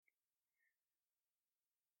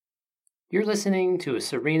You're listening to a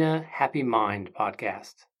Serena Happy Mind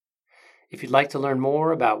podcast. If you'd like to learn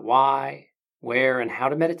more about why, where, and how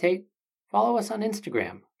to meditate, follow us on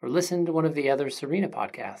Instagram or listen to one of the other Serena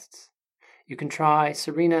podcasts. You can try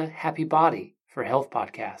Serena Happy Body for health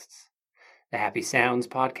podcasts, the Happy Sounds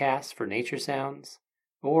podcast for nature sounds,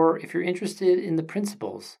 or if you're interested in the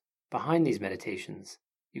principles behind these meditations,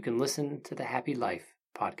 you can listen to the Happy Life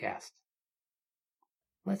podcast.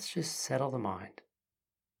 Let's just settle the mind.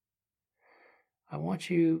 I want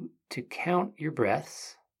you to count your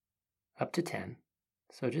breaths up to 10.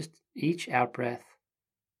 So just each out breath,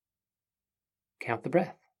 count the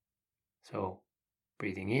breath. So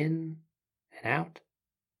breathing in and out,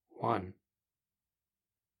 1.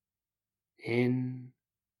 In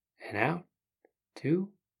and out, 2.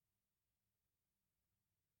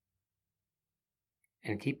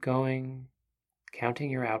 And keep going,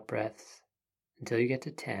 counting your out breaths until you get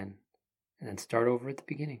to 10, and then start over at the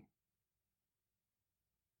beginning.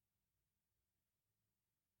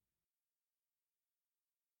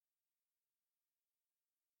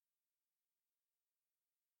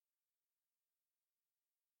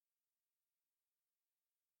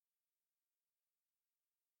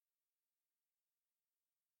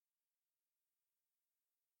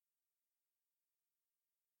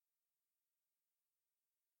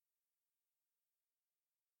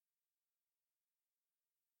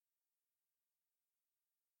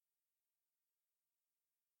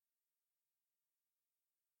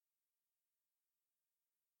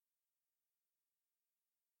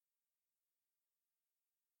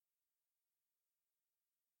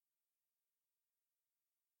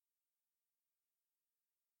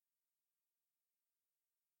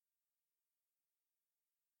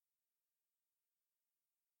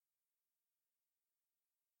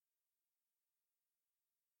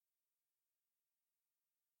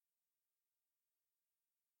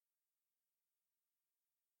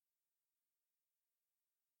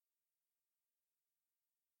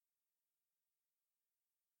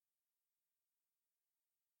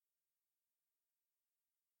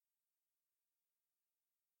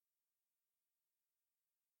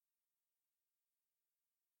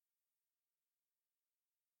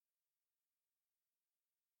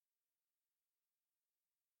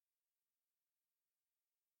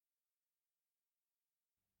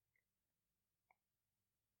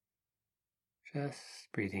 Just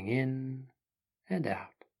breathing in and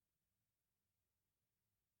out,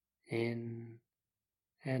 in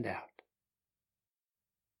and out,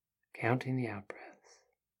 counting the out breaths.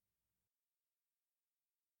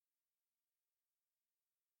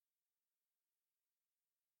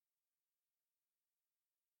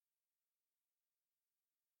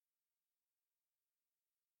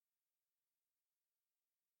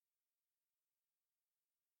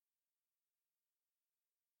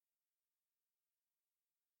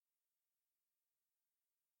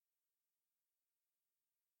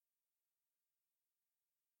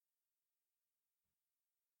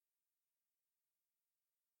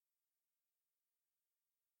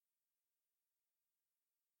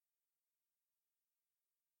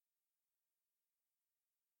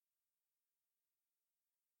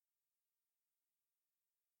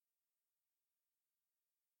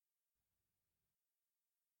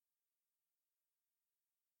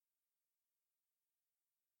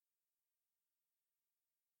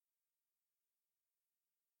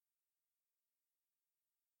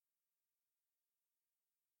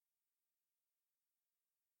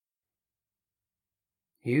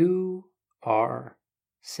 You are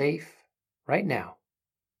safe right now.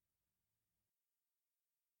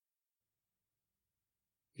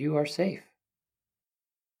 You are safe.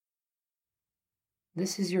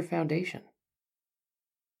 This is your foundation.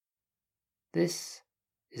 This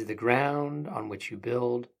is the ground on which you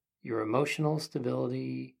build your emotional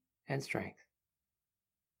stability and strength.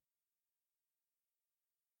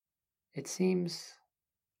 It seems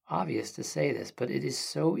obvious to say this, but it is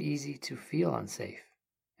so easy to feel unsafe.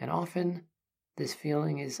 And often this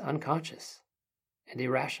feeling is unconscious and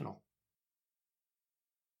irrational.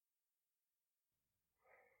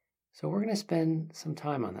 So we're going to spend some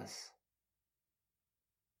time on this.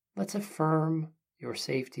 Let's affirm your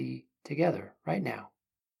safety together right now.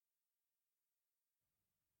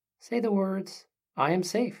 Say the words, I am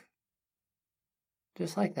safe.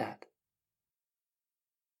 Just like that.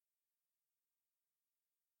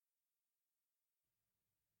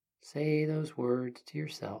 Say those words to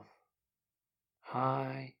yourself.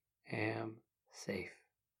 I am safe.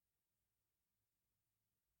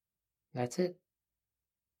 That's it.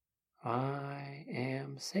 I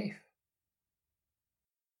am safe.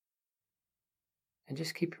 And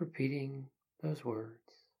just keep repeating those words.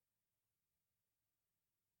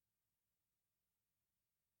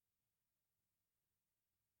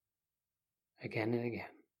 again and again.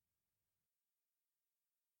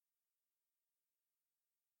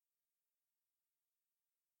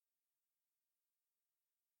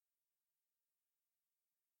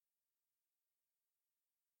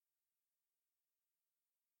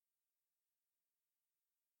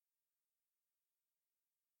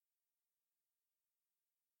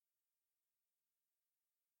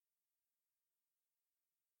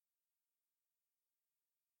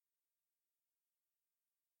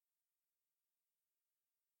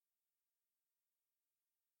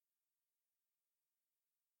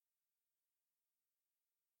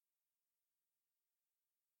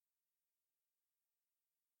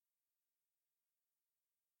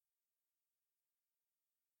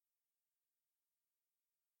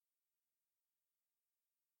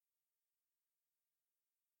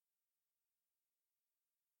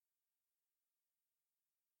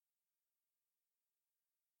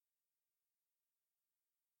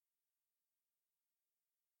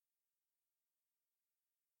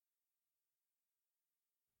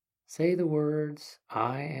 Say the words,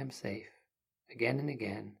 I am safe, again and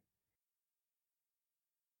again.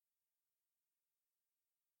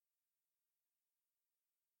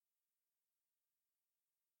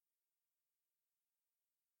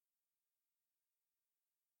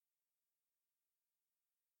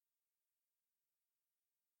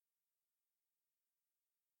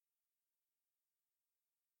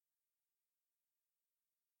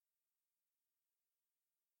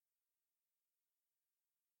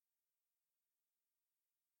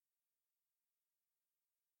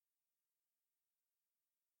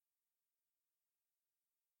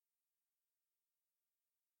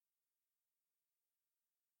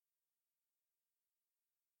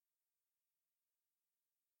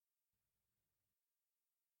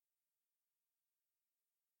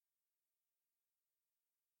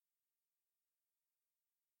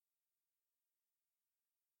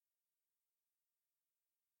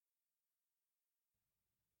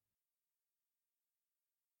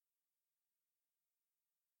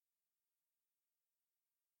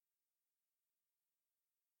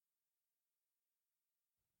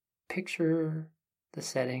 Picture the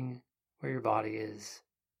setting where your body is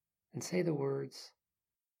and say the words,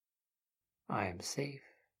 I am safe,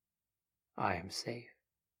 I am safe,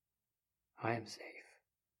 I am safe.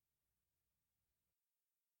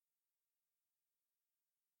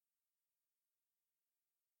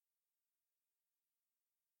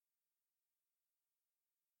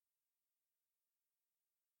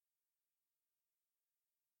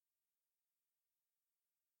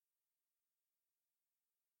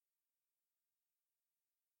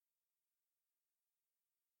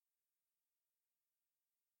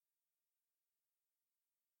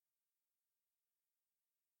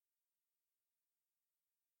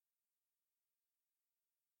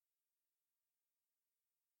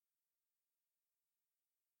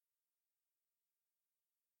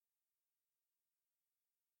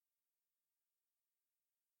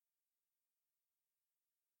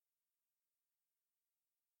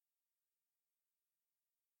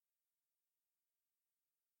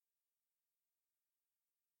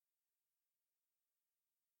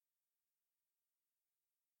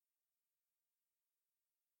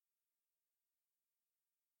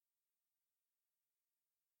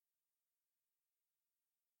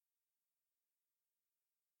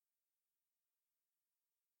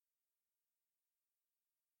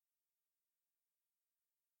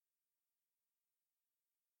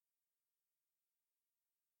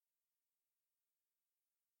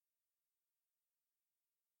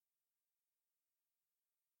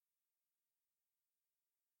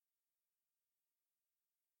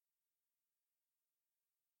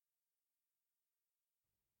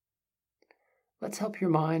 Let's help your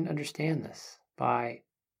mind understand this by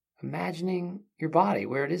imagining your body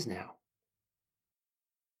where it is now.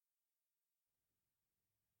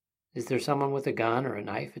 Is there someone with a gun or a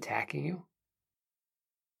knife attacking you?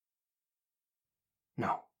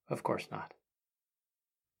 No, of course not.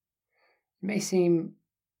 It may seem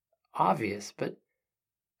obvious, but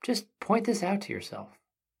just point this out to yourself.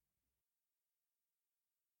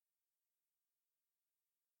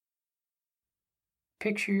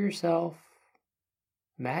 Picture yourself,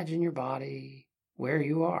 imagine your body where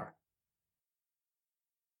you are.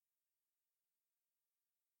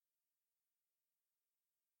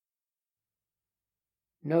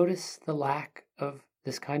 Notice the lack of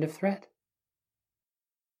this kind of threat.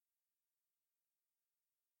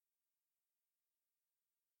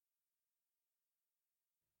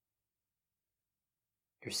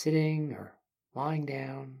 You're sitting or lying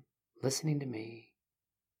down, listening to me,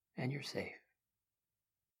 and you're safe.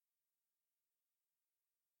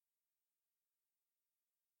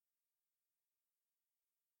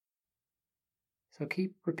 So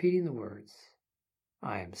keep repeating the words,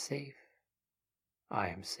 I am safe, I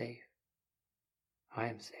am safe, I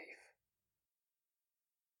am safe.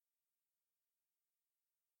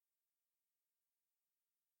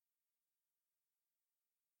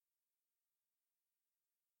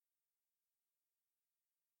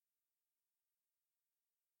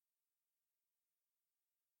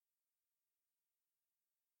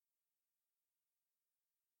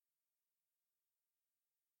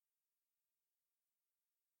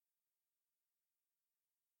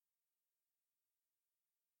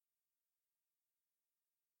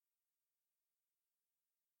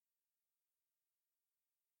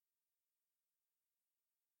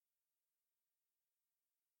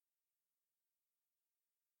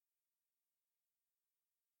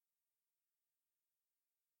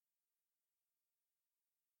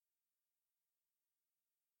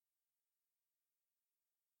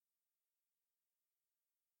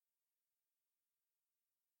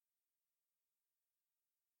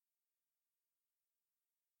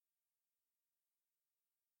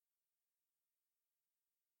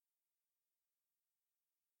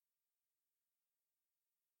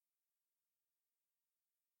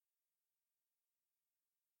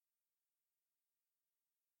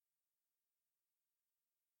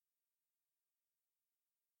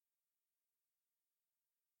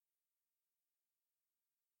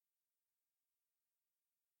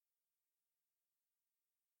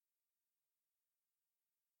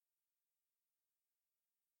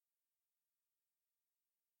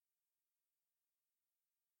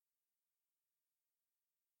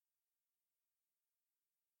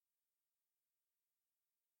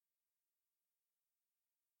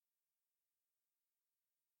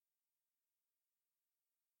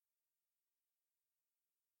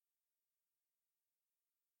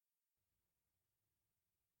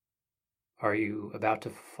 Are you about to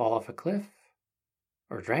fall off a cliff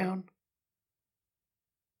or drown?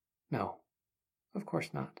 No, of course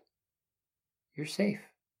not. You're safe.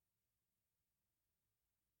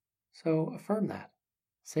 So affirm that.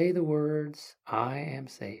 Say the words, I am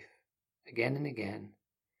safe, again and again,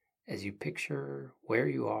 as you picture where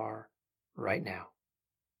you are right now.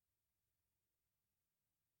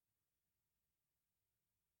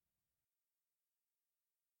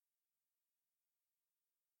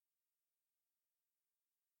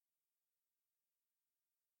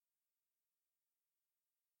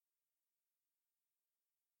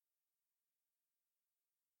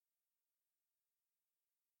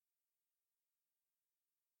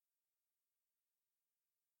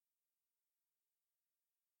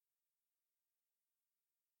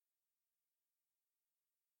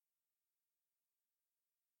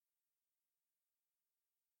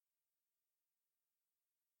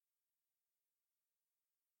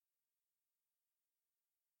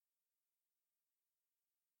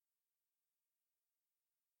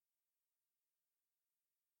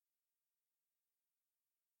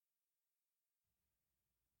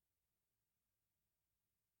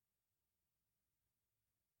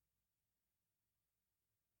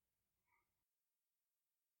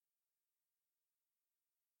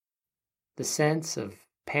 The sense of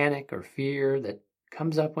panic or fear that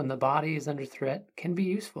comes up when the body is under threat can be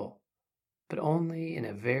useful, but only in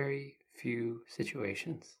a very few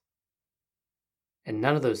situations. And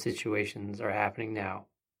none of those situations are happening now.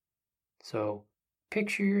 So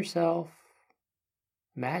picture yourself,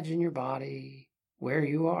 imagine your body where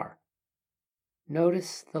you are.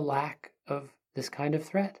 Notice the lack of this kind of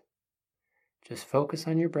threat. Just focus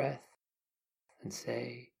on your breath and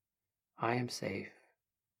say, I am safe,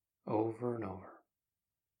 over and over.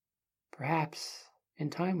 Perhaps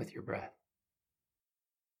in time with your breath.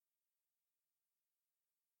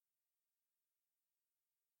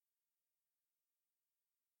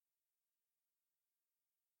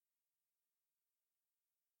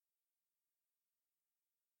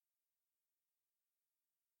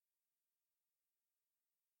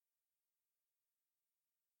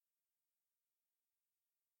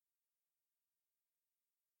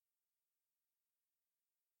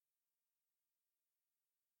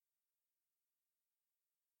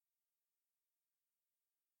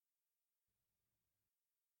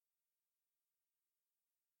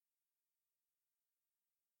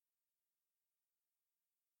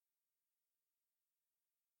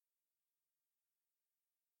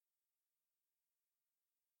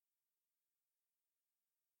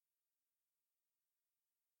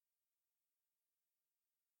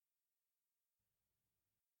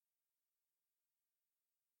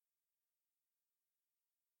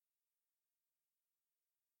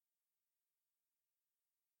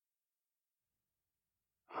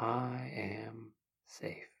 I am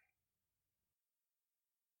safe.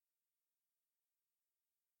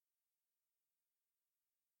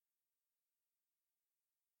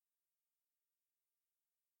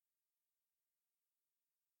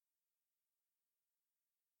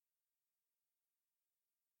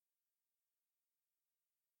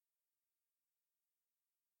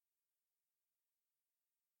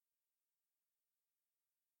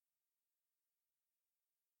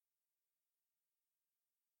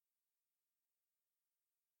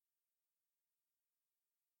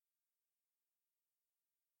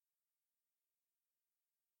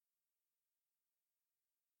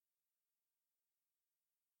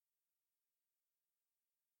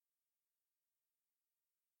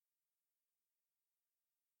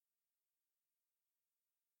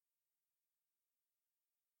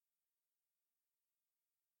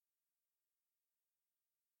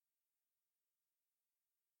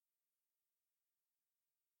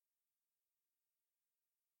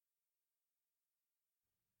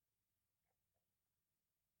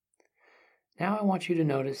 Now I want you to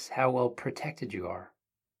notice how well protected you are.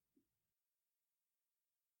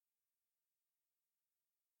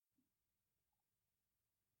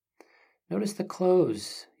 Notice the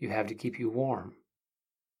clothes you have to keep you warm.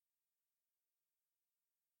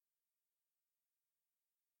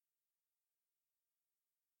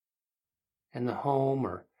 And the home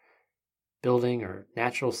or building or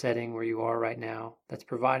natural setting where you are right now that's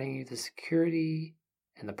providing you the security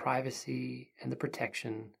and the privacy and the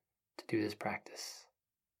protection to do this practice.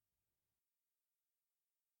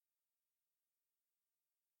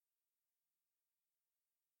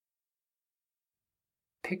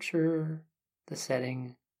 Picture the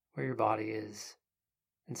setting where your body is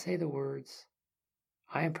and say the words,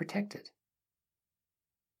 I am protected.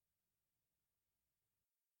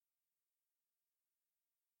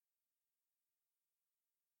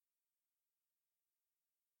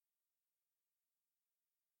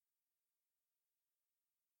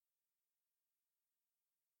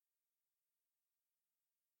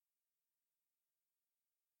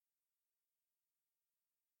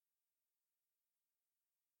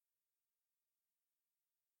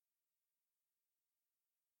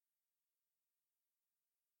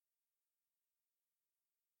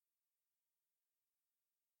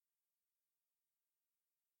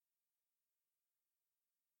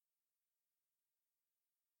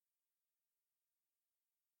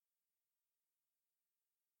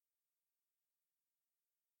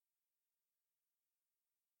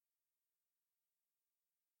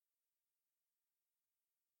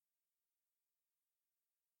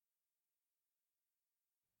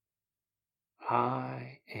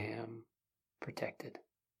 I am protected.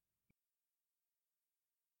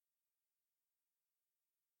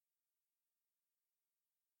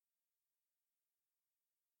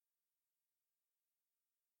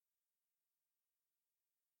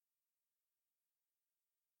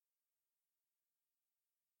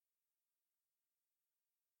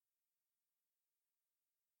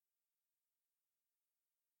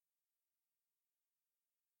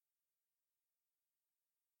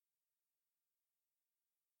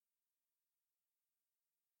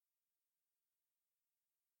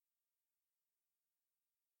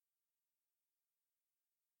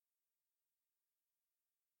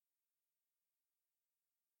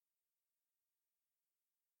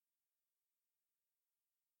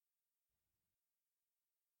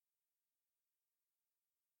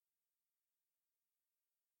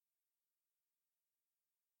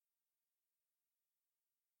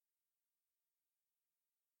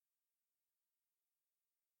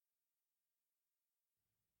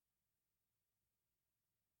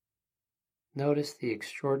 Notice the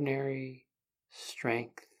extraordinary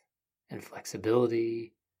strength and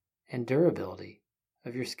flexibility and durability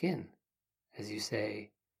of your skin as you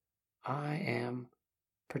say, I am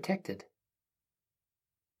protected.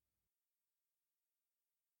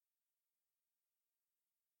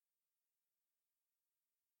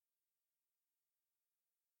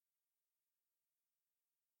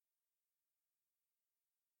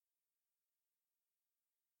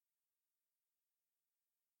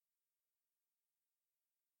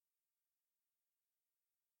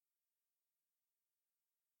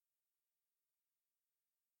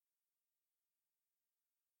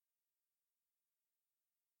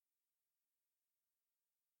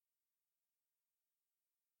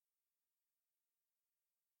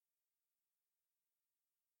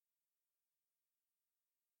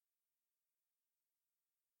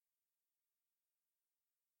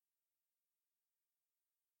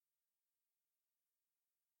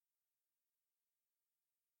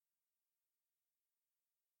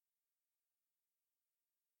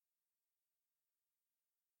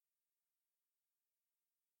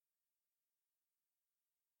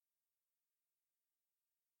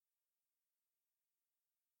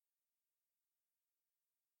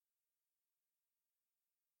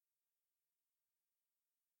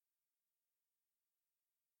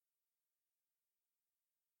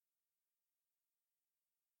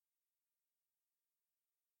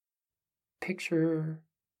 Picture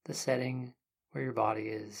the setting where your body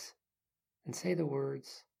is and say the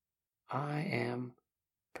words, I am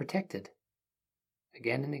protected,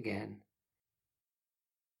 again and again.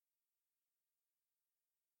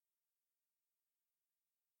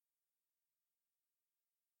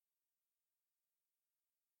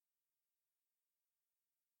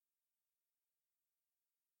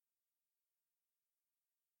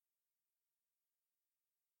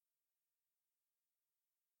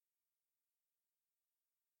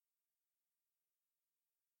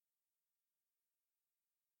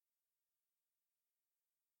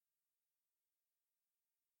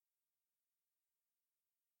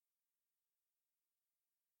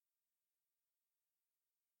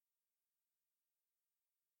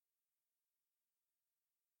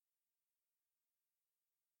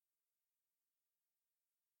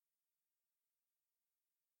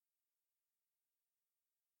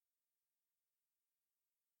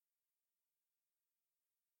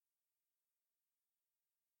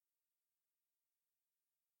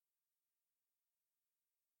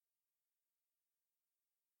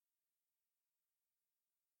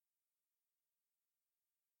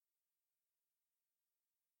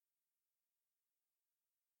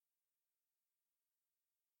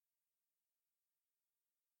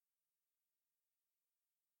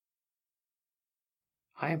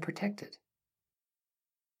 I am protected.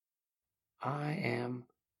 I am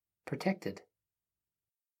protected.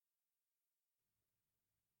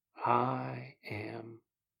 I am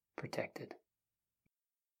protected.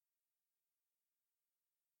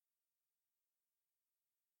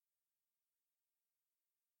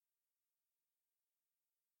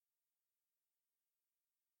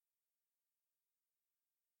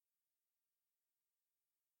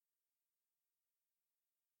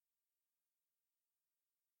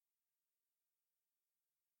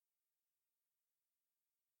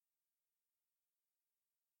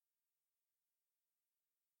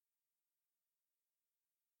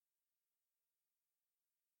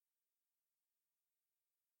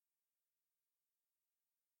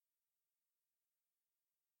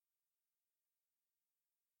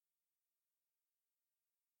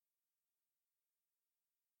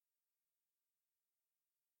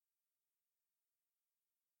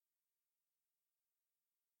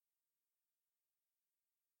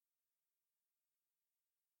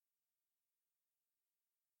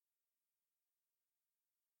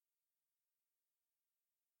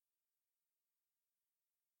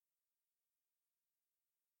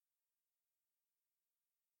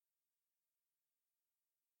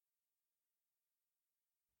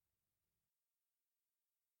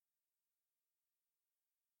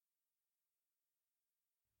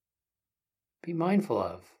 Be mindful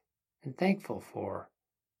of and thankful for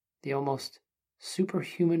the almost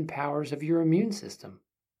superhuman powers of your immune system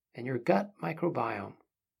and your gut microbiome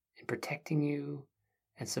in protecting you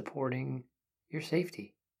and supporting your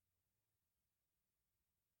safety.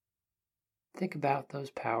 Think about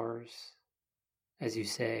those powers as you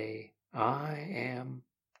say, I am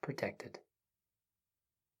protected.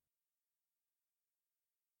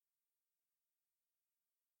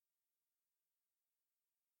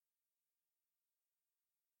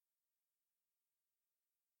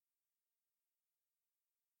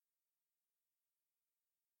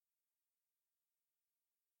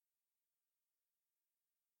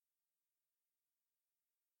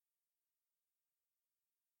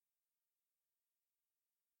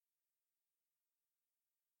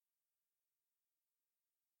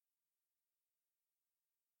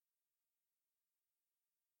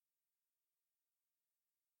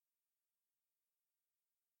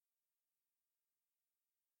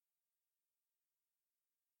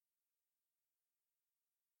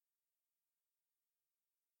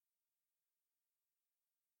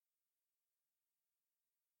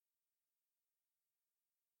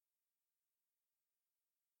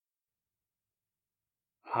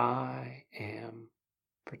 I am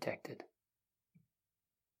protected.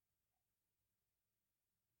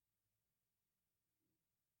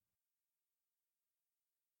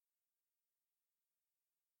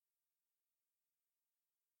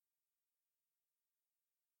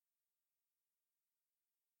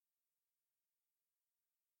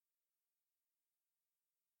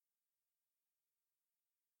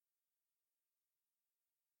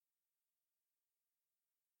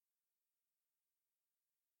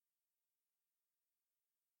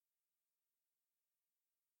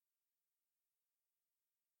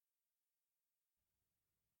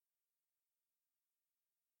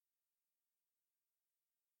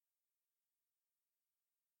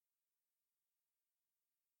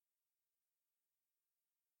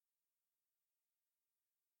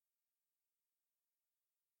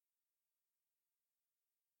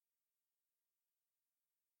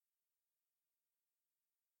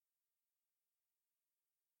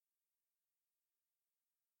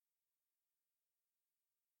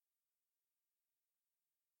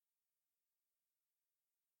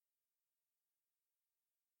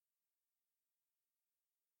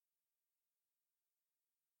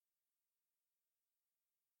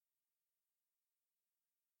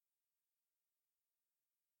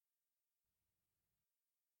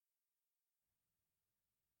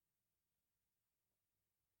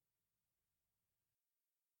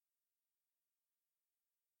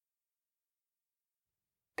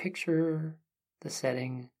 Picture the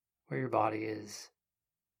setting where your body is.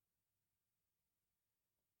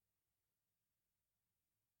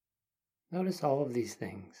 Notice all of these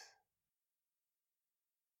things.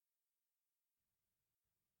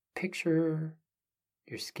 Picture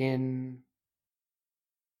your skin,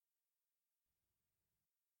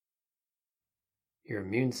 your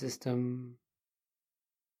immune system,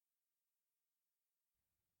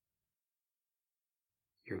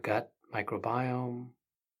 your gut microbiome,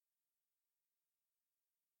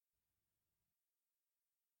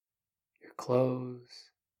 your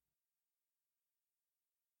clothes,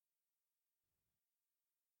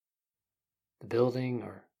 the building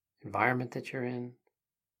or environment that you're in.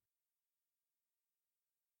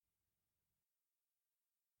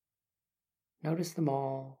 Notice them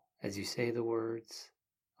all as you say the words,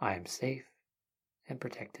 "I am safe and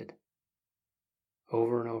protected,"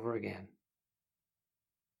 over and over again.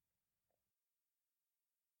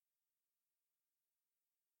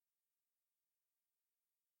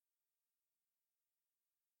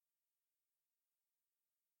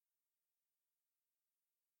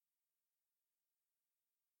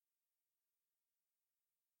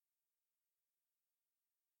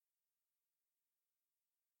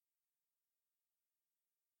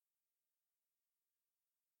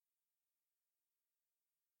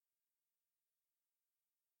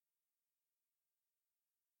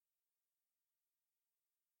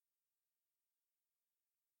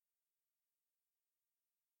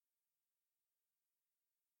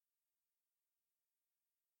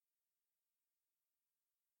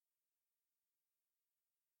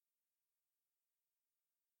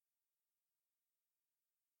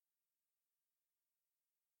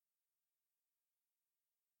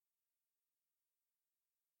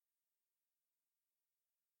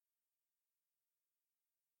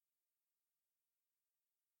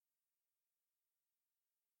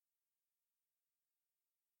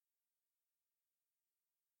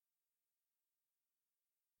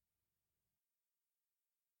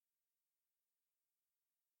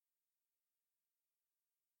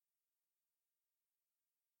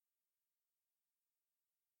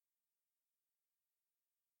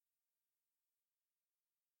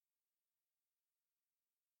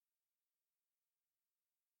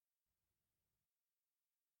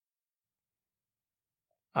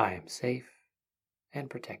 I am safe and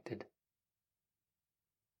protected.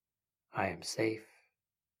 I am safe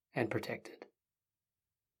and protected.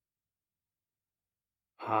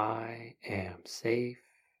 I am safe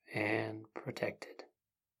and protected.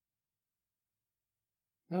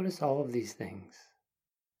 Notice all of these things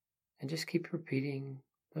and just keep repeating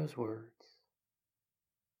those words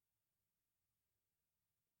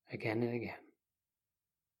again and again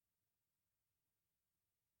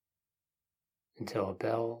until a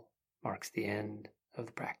bell marks the end of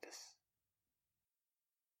the practice.